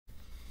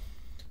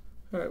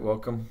Alright,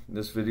 welcome. In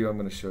this video I'm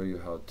going to show you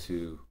how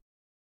to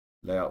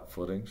lay out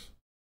footings.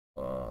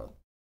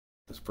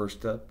 This first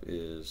step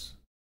is,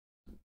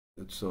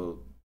 the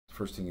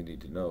first thing you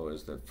need to know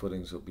is that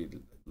footings will be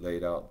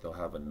laid out, they'll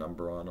have a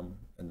number on them,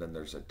 and then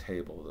there's a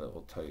table that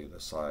will tell you the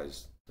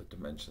size, the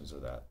dimensions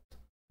of that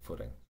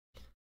footing.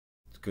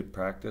 It's good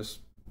practice,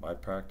 my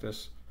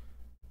practice.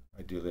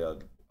 Ideally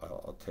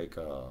I'll take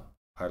a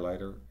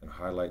highlighter and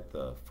highlight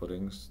the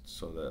footings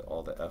so that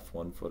all the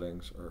F1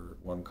 footings are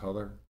one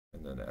color,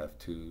 and then the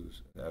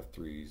F2s and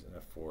F3s and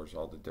F4s,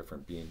 all the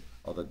different beams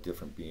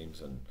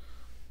and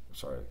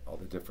all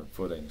the different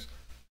footings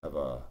have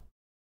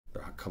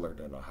they're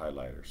colored in a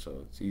highlighter,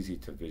 so it's easy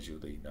to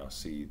visually now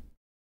see.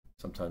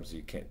 Sometimes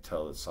you can't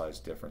tell the size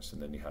difference,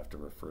 and then you have to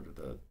refer to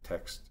the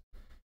text,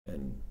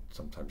 and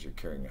sometimes you're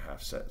carrying a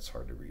half set, it's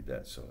hard to read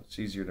that, so it's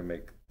easier to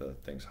make the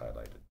things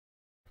highlighted.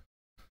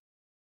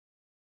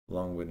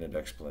 Long-winded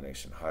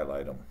explanation,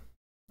 highlight them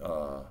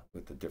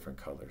with the different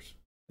colors.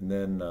 And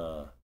then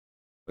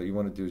what you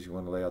want to do is you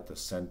want to lay out the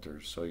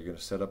centers. So you're going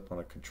to set up on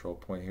a control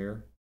point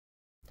here,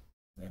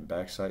 and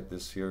backside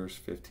this here is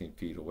 15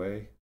 feet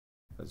away.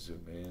 Let's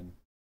zoom in,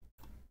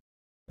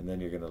 and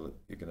then you're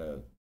gonna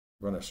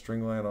run a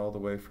string line all the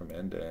way from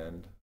end to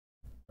end,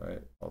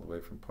 right, all the way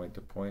from point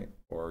to point,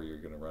 or you're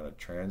going to run a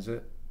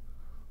transit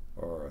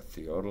or a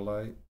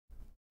theodolite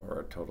or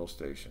a total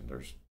station.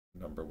 There's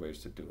a number of ways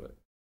to do it.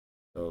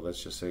 So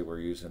let's just say we're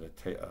using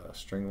a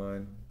string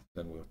line.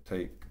 Then we'll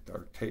take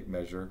our tape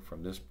measure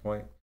from this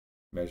point,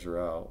 measure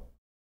out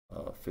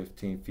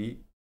 15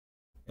 feet,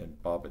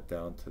 and bob it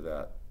down to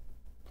that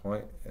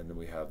point, and then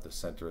we have the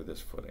center of this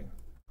footing.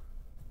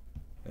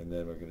 And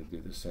then we're going to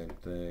do the same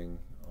thing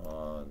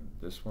on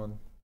this one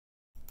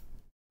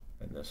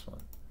and this one.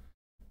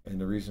 And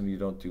the reason you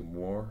don't do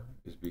more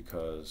is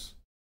because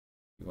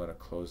you want to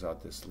close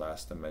out this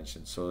last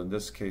dimension. So in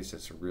this case,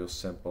 it's a real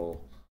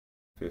simple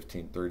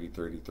 15, 30,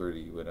 30, 30.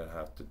 You wouldn't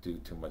have to do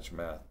too much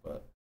math,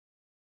 but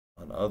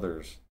on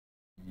others,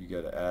 you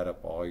got to add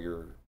up all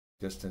your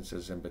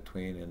distances in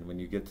between, and when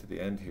you get to the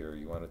end here,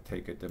 you want to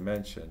take a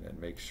dimension and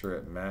make sure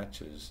it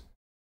matches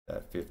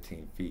that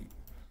 15 feet,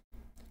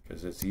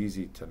 because it's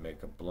easy to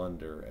make a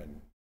blunder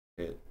and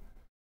it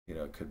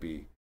could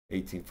be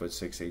 18 foot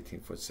 6, 18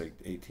 foot 6,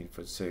 18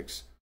 foot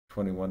 6,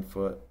 21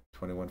 foot,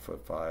 21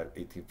 foot 5,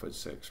 18 foot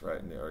 6,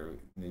 right? And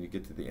then you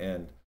get to the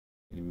end,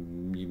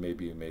 and you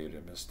maybe made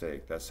a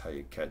mistake. That's how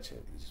you catch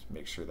it. You just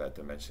make sure that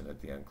dimension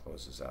at the end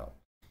closes out.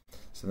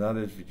 So now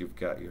that you've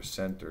got your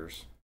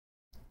centers,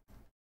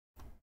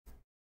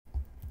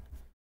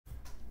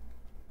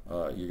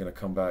 you're going to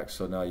come back.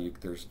 So now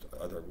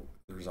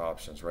there's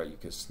options, right? You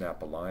can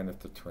snap a line if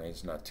the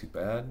terrain's not too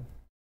bad,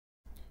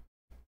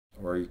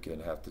 or you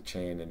can have to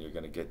chain, and you're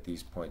going to get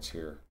these points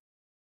here.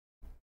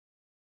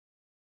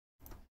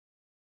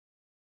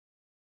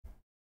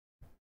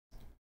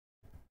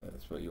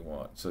 That's what you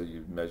want. So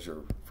you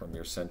measure from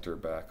your center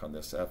back on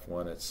this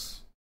F1.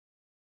 It's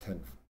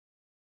 10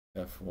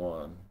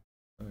 F1.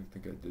 I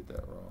think I did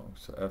that wrong.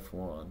 So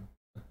F1.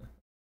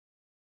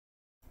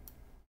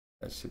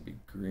 That should be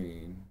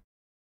green.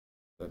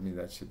 I mean,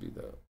 that should be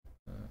the,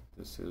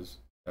 this is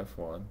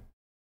F1.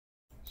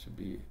 Should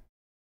be,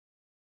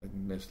 I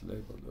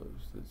mislabeled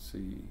those. Let's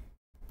see,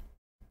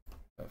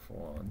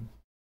 F1.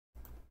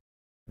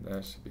 And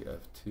that should be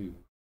F2.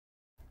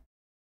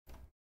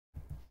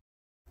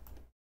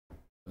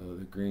 So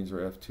the greens are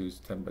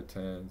F2s, 10 by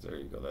 10s. There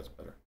you go, that's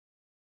better.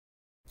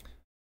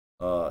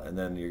 And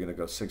then you're gonna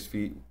go 6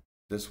 feet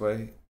this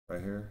way,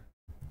 right here.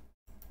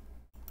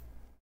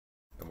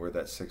 And where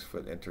that 6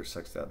 foot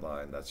intersects that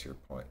line, that's your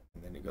point.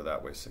 And then you go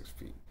that way 6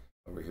 feet.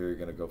 Over here, you're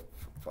going to go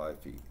 5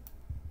 feet.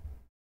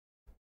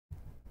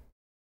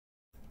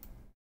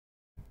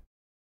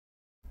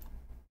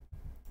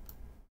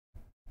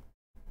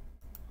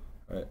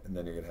 All right, and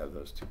then you're going to have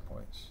those 2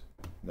 points.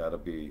 That'll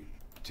be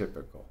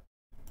typical.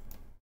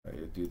 Right,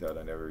 you do that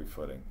on every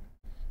footing.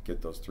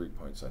 Get those 3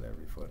 points on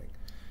every footing.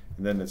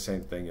 And then the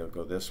same thing, you'll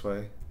go this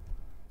way,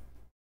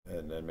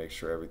 and then make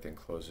sure everything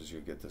closes.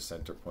 You get the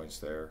center points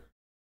there.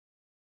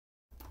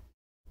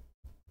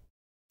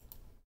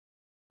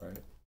 Right,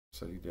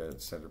 so you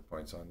get center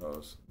points on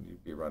those.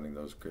 You'd be running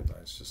those grid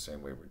lines the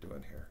same way we're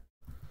doing here.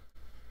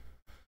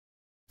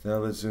 So now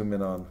let's zoom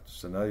in on,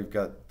 so now you've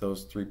got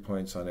those 3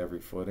 points on every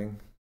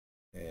footing,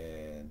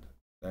 and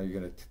now you're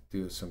going to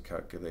do some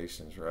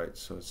calculations, right?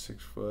 So it's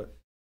 6 foot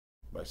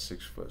by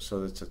 6 foot,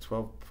 so it's a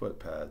 12-foot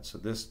pad. So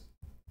this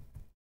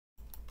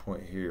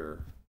point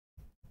here,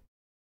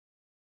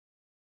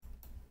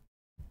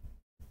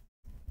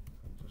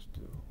 I'll just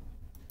do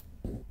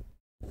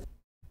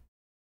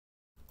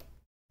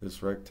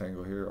this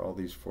rectangle here. All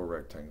these 4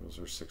 rectangles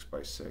are 6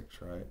 by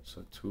 6, right?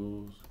 So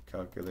tools,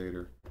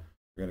 calculator,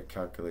 you're going to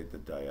calculate the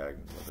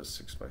diagonal of a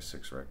 6 by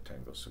 6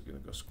 rectangle. So you're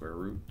going to go square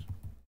root,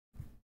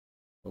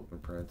 open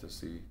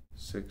parenthesis,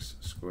 6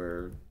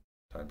 squared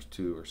times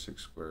 2, or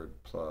 6 squared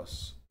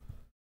plus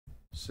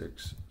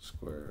 6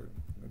 squared,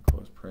 and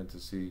close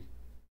parenthesis,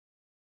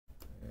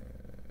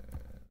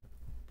 and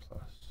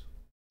plus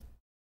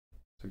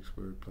 6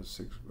 squared plus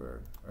 6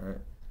 squared. All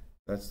right,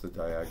 That's the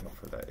diagonal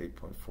for that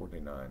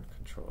 8.49.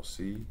 Control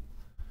C.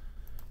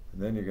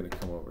 And then you're going to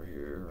come over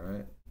here,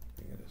 right?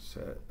 You're going to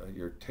set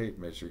your tape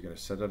measure. You're going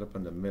to set it up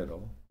in the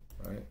middle,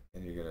 right?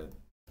 And you're going to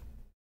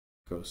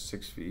go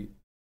 6 feet.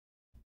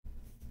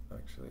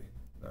 Actually,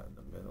 not in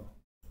the middle,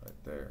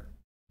 right there.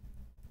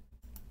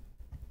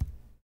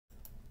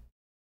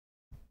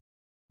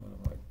 What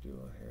am I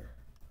doing here?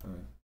 All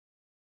right.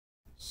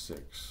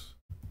 6.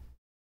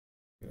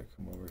 You're going to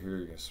come over here.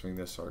 You're going to swing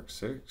this arc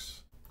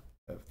 6.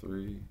 F3.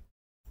 You're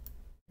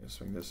going to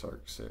swing this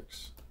arc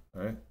 6.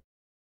 All right?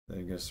 Then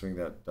you're going to swing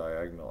that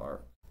diagonal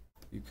arc.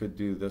 You could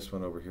do this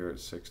one over here at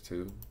 6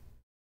 too.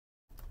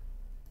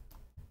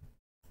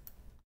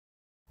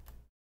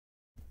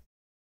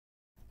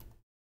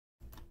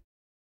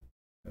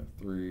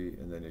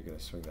 F3, and then you're going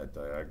to swing that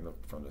diagonal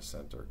from the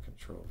center.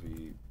 Control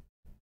V,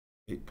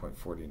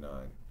 8.49. You're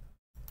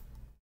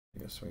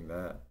going to swing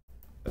that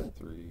at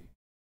 3.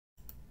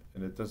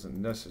 And it doesn't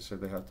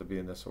necessarily have to be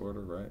in this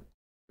order, right? It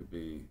could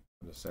be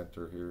in the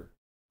center here.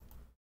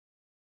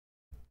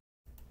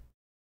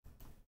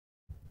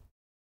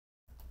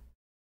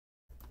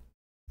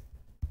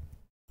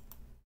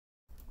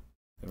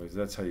 Anyways,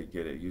 that's how you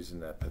get it, using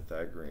that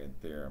Pythagorean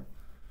theorem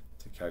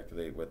to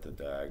calculate what the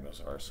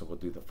diagonals are. So we'll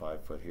do the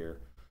 5 foot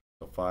here.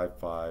 So 5,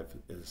 5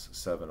 is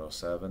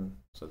 707.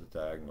 So the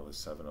diagonal is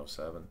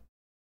 707.11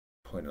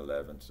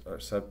 or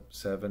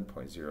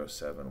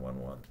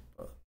 7.0711.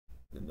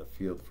 In the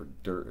field for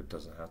dirt, it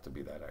doesn't have to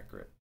be that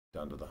accurate.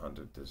 Down to the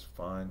 100th is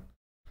fine.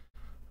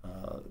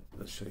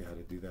 Let's show you how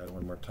to do that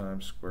one more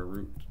time. Square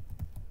root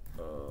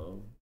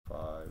of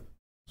 5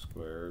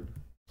 squared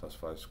plus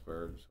 5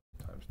 squared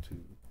times 2.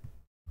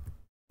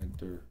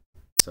 Enter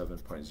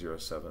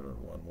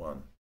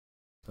 7.0711.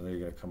 So then you're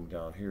going to come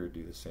down here,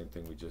 do the same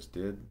thing we just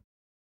did.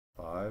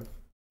 5.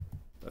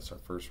 That's our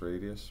first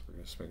radius. We're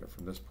going to swing it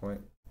from this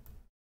point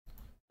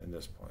and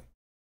this point.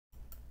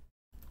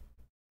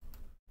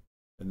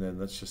 And then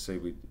let's just say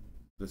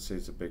let's say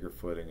it's a bigger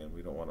footing and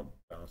we don't want to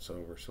bounce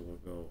over, so we'll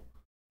go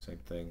same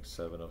thing,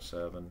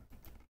 707.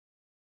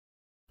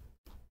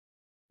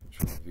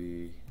 Control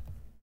V.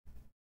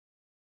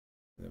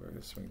 And then we're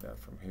going to swing that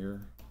from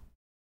here.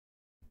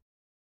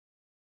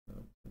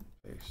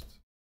 Paste.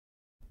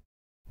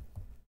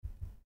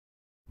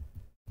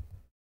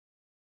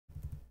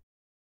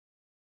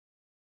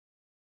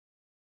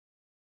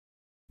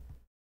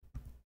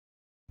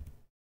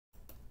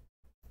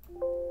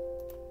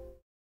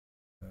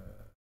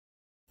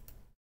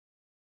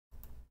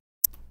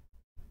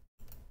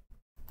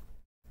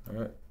 All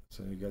right,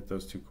 so you got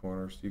those 2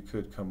 corners. You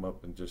could come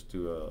up and just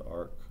do a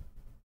arc,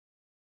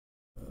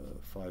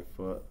 5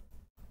 foot.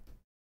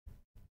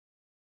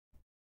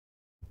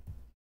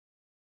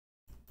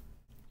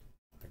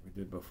 Like we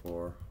did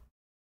before.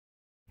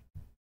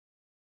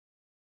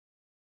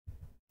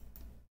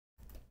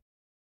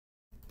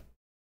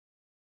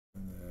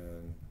 And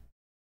then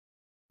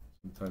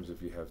sometimes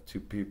if you have 2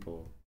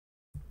 people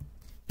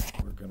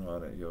working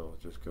on it, you'll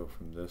just go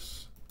from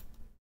this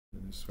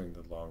and you swing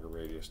the longer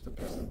radius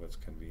depending on what's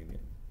convenient.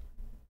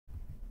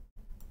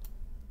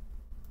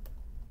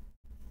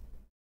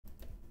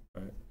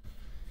 All right.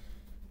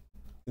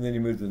 And then you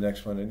move to the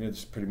next one, and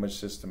it's pretty much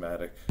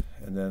systematic.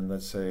 And then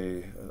let's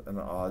say an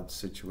odd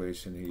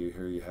situation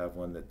here you have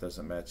one that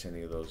doesn't match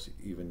any of those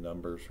even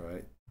numbers,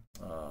 right?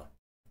 So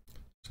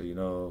you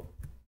know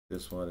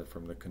this one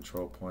from the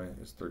control point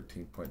is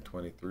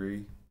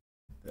 13.23.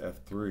 The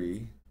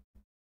F3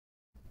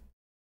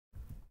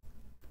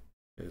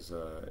 is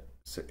 8'6"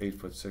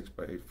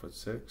 by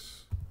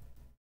 8'6".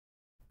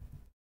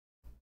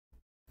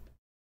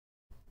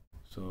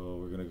 So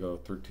we're going to go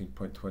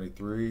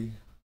 13.23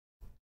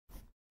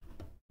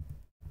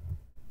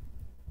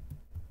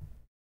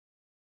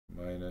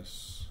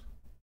 minus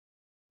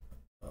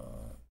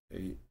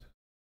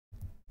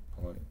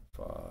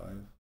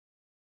 8.5.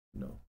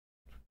 No,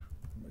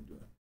 what am I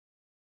doing?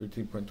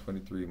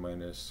 13.23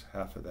 minus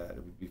half of that, it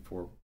would be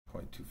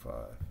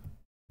 4.25.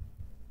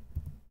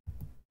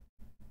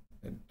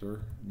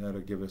 Enter. Now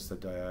that'll give us the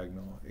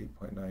diagonal,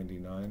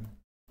 8.99.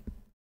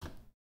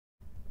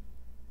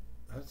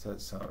 How does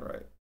that sound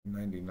right?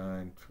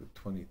 99 for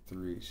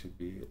 23 should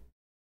be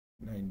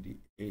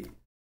 98.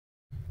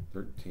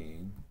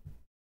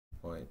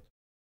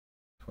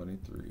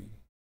 13.23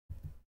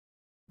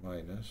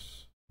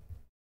 minus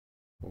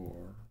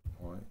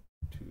 4.25.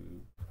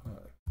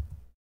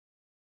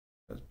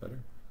 That's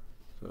better.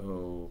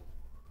 So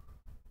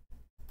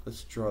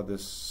let's draw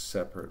this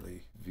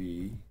separately.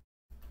 V,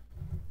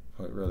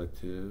 point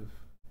relative,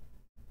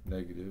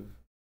 negative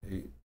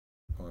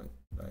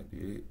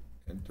 8.98,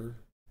 enter.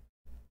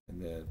 And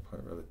then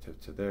point relative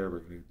to there, we're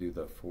going to do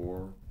the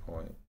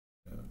 4.25,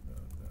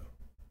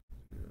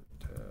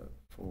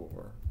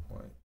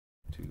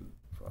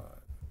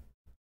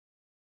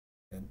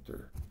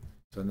 enter.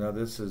 So now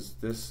this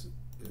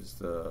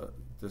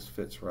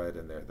fits right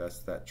in there. That's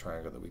that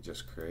triangle that we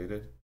just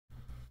created.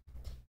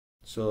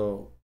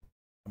 So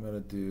I'm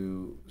going to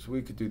do, so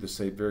we could do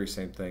the very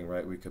same thing,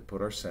 right? We could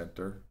put our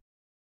center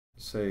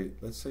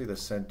let's say the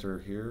center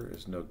here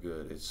is no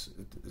good. It's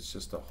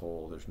just a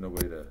hole. There's no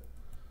way to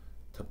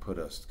put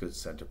a good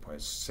center point.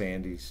 It's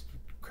sandy,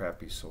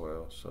 crappy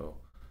soil. So,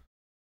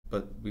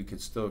 but we could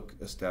still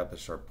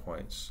establish our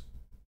points.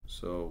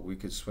 So we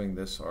could swing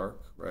this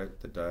arc, right?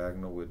 The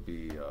diagonal would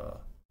be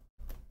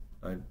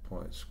 9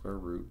 point square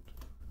root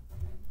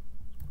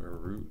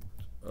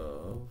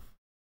of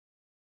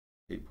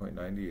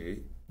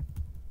 8.98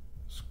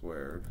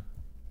 squared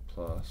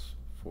plus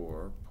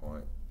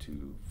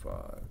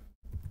 4.25.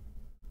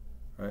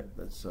 Right,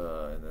 that's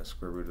and the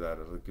square root of that,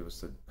 it'll give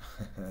us the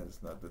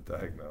it's not the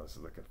diagonal I was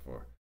looking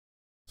for.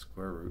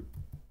 Square root,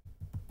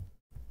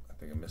 I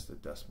think I missed a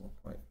decimal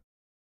point.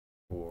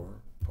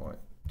 4.25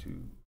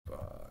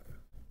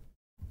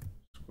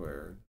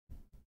 squared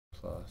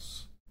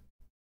plus,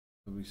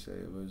 what did we say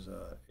it was,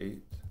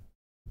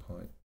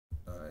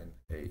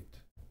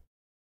 8.98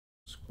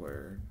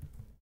 squared,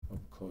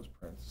 close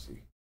parenthesis.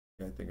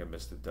 Yeah, I think I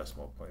missed a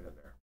decimal point in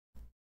there.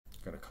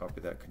 Gonna copy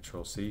that,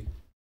 Control C.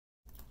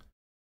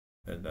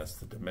 And that's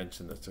the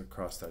dimension that's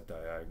across that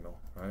diagonal,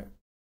 right?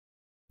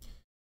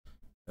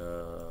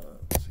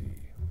 Let's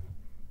see.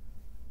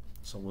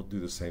 So we'll do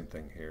the same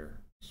thing here.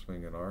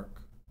 Swing an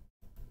arc.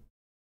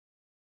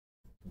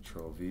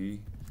 Control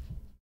V.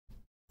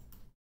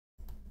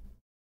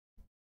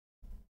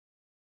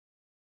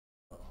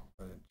 Oh,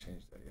 I didn't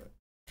change that yet.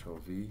 Control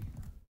V.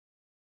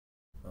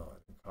 Oh, I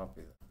didn't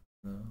copy that.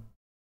 No.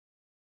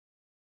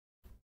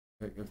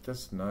 If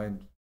that's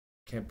 9,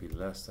 can't be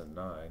less than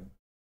 9.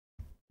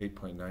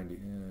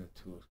 8.90,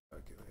 tools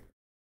calculator.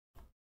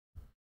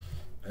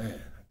 Man,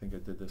 I think I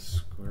did the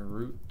square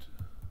root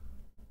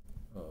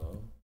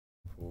of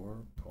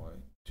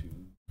 4.25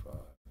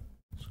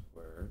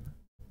 squared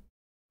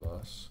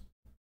plus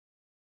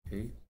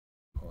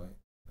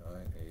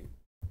 8.98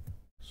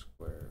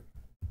 squared.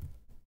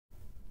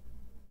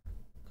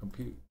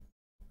 Compute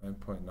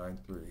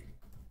 9.93.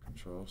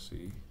 Control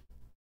C.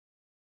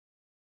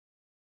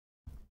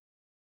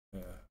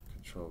 Yeah,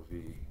 Control V.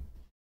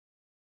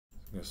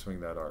 I'm going to swing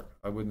that arc.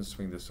 I wouldn't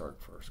swing this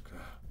arc first.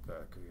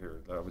 Back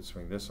here, I would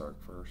swing this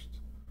arc first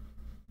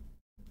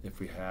if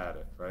we had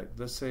it, right?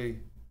 Let's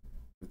say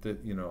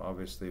that, you know,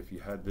 obviously if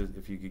you had this,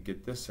 if you could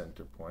get this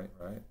center point,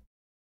 right?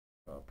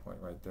 Point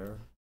right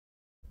there.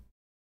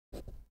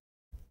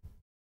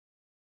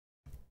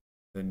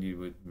 Then you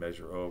would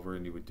measure over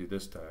and you would do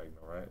this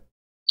diagonal, right?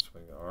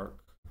 Swing the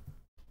arc.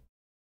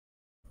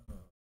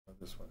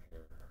 This one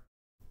here.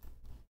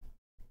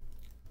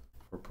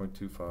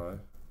 4.25.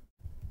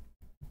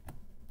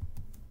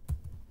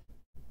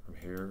 From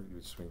here, you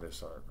would swing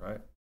this arc,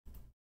 right?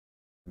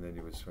 And then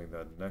you would swing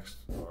that next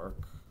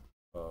arc.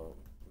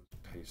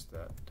 Paste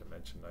that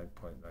dimension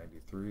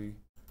 9.93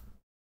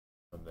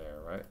 from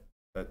there, right?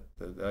 That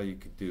you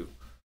could do.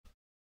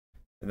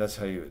 And that's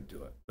how you would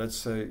do it. Let's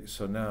say,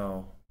 so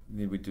now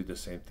we would do the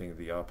same thing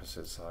the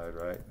opposite side,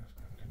 right?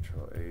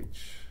 Control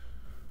H,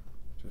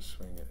 just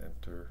swing it,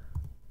 enter.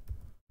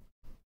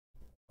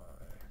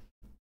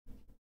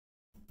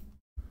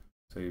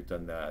 So you've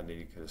done that, and then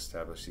you could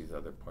establish these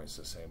other points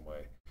the same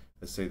way.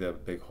 Let's say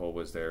that big hole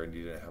was there and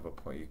you didn't have a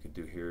point you could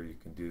do here. You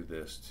can do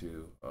this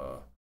to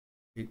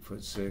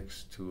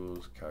 8'6",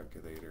 tools,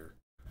 calculator,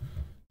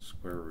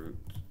 square root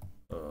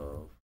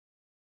of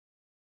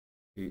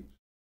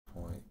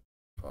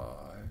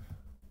 8.5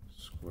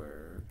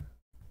 squared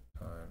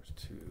times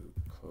 2,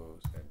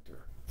 close,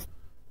 enter.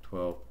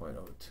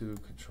 12.02,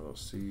 Control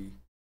C.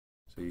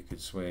 So you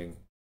could swing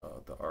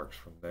the arcs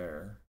from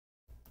there.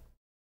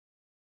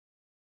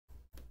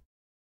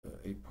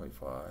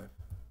 8.5.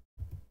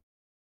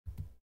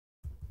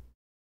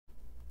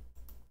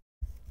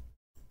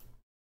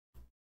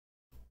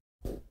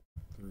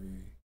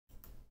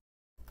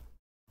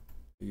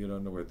 You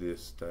don't know where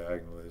this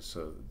diagonal is,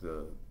 so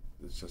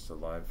it's just a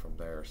line from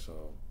there.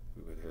 So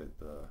we would hit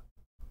the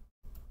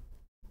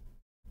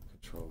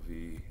Control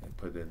V and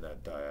put in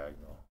that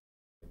diagonal,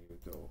 and you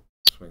would go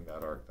swing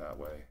that arc that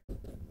way, and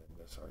then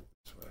this arc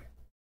this way.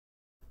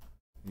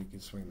 You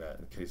can swing that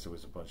in case there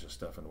was a bunch of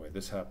stuff in the way.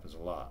 This happens a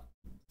lot,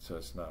 so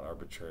it's not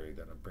arbitrary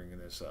that I'm bringing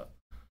this up.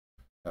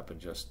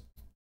 Happened just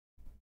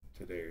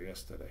today or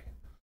yesterday.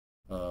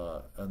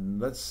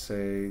 And let's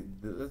say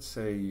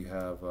you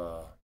have,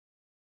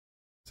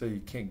 say you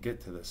can't get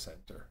to the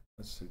center.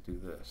 Let's say do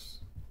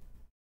this.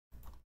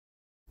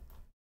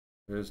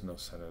 There is no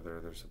center there.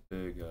 There's a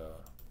big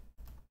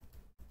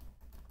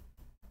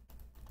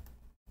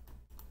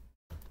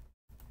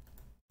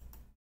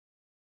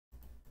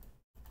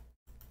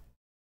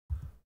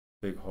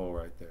big hole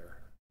right there,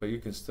 but you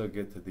can still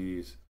get to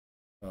these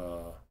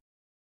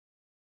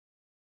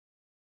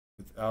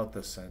without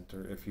the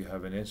center if you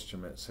have an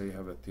instrument. Say you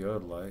have a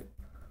Theodolite,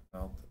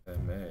 Alt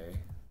MA.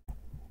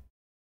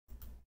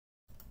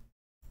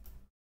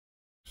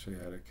 Show you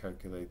how to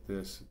calculate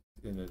this.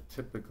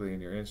 Typically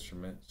in your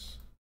instruments,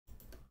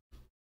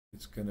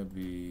 it's going to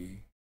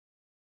be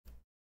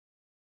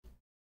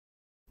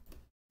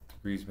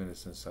degrees,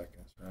 minutes, and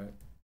seconds, right?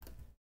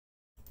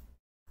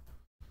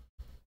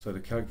 So to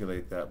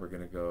calculate that, we're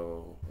going to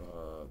go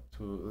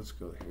let's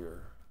go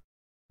here.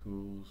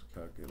 tools,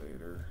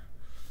 calculator,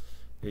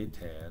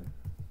 A10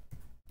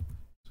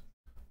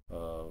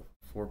 of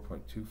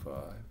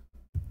 4.25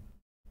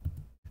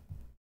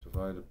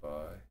 divided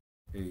by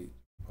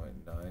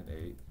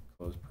 8.98,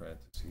 close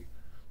parenthesis.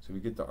 So we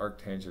get the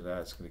arctangent of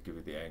that, it's going to give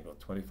you the angle,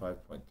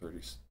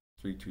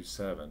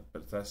 25.327,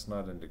 but that's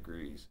not in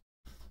degrees.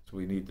 So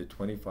we need the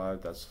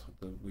 25,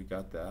 we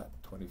got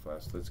that,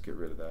 25, so let's get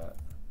rid of that.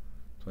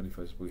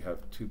 25, so we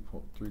have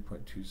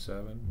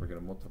 3.27, we're going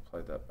to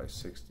multiply that by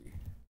 60.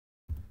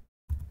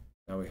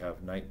 Now we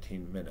have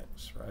 19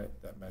 minutes, right?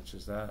 That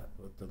matches that.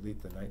 We'll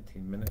delete the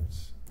 19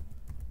 minutes.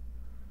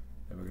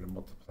 And we're going to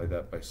multiply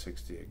that by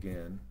 60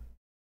 again.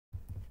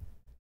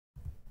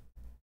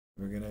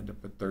 We're going to end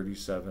up at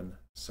 37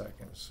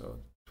 seconds. So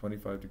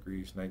 25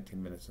 degrees,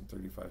 19 minutes, and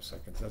 35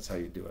 seconds. That's how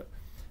you do it.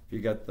 If you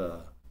got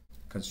the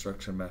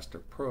Construction Master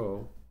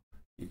Pro,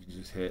 you can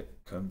just hit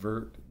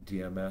convert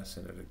DMS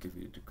and it'll give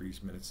you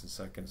degrees, minutes, and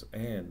seconds.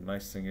 And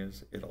nice thing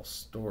is it'll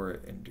store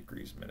it in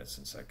degrees, minutes,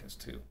 and seconds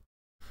too.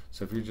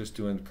 So if you're just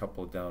doing a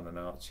couple of down and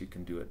outs, you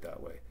can do it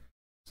that way.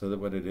 So that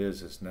what it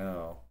is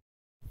now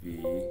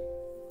V,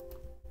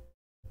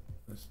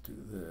 let's do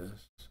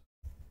this.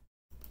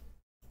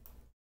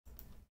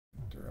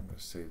 I'm going to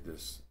save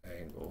this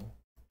angle.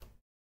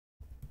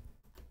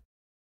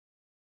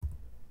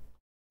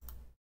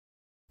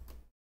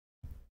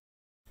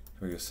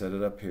 We're going to set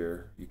it up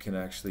here. You can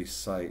actually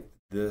cite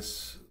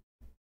this,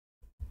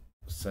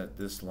 set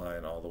this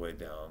line all the way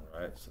down,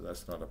 right? So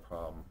that's not a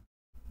problem.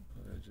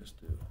 What did I just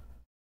do?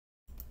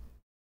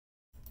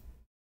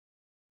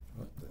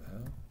 What the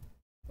hell?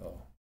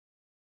 Oh.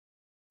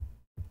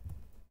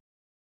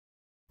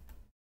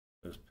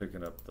 Just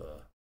picking up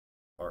the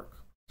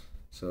arc.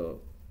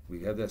 So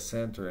we had that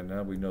center, and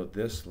now we know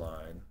this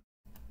line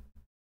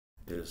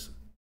is,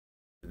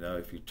 now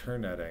if you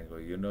turn that angle,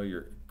 you know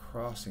you're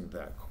crossing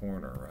that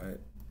corner, right?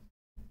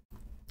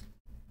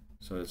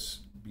 So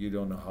it's, you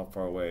don't know how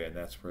far away, and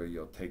that's where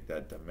you'll take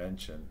that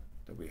dimension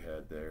that we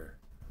had there,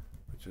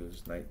 which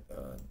was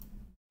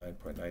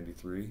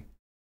 9.93,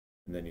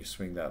 and then you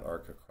swing that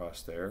arc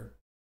across there,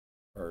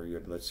 or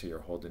let's say you're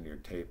holding your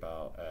tape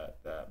out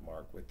at that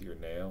mark with your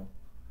nail.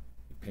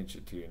 You pinch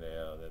it to your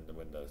nail, and then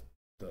when the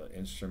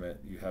instrument,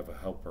 you have a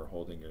helper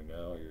holding your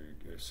nail,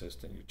 your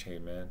assistant, your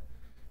chain man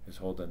is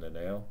holding the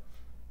nail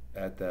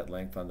at that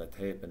length on the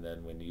tape, and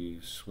then when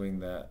you swing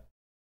that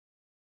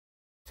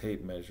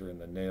tape measure and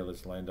the nail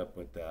is lined up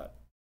with that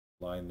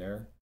line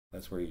there,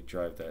 that's where you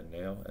drive that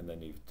nail, and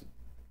then you've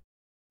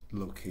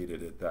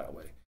located it that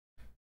way,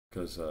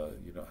 because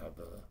you don't have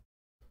the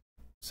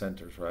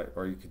centers, right?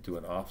 Or you could do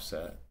an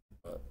offset,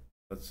 but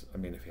that's, I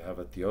mean, if you have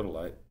a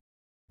theodolite,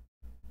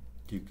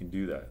 you can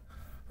do that.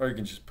 Or you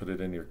can just put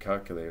it in your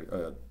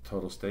calculator,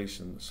 total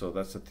station. So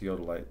that's a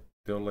theodolite.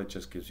 Theodolite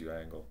just gives you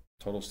angle.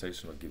 Total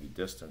station will give you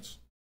distance.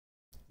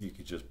 You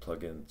could just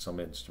plug in, some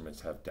instruments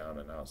have down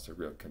and outs. They're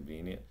real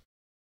convenient.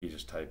 You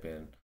just type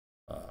in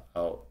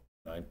out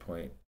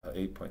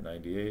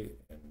 8.98,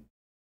 and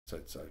so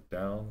it's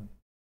down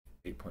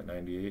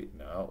 8.98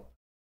 and out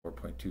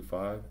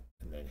 4.25,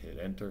 and then hit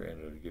enter,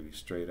 and it'll give you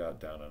straight out,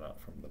 down and out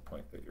from the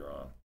point that you're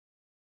on.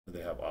 So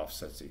they have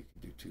offsets that you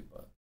can do too,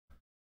 but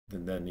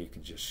then you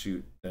can just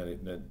shoot.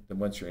 Then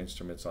once your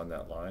instrument's on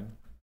that line,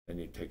 then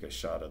you take a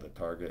shot of the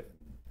target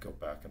and go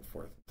back and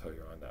forth until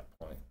you're on that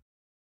point,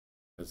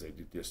 because they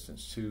do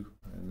distance too.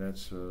 And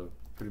that's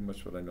pretty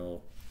much what I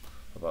know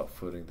about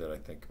footing that I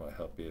think might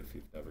help you if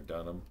you've never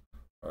done them,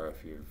 or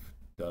if you've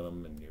done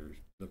them and you're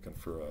looking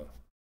for a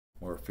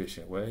more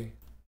efficient way.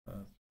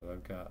 That's what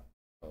I've got.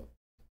 So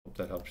hope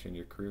that helps you in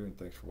your career, and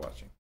thanks for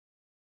watching.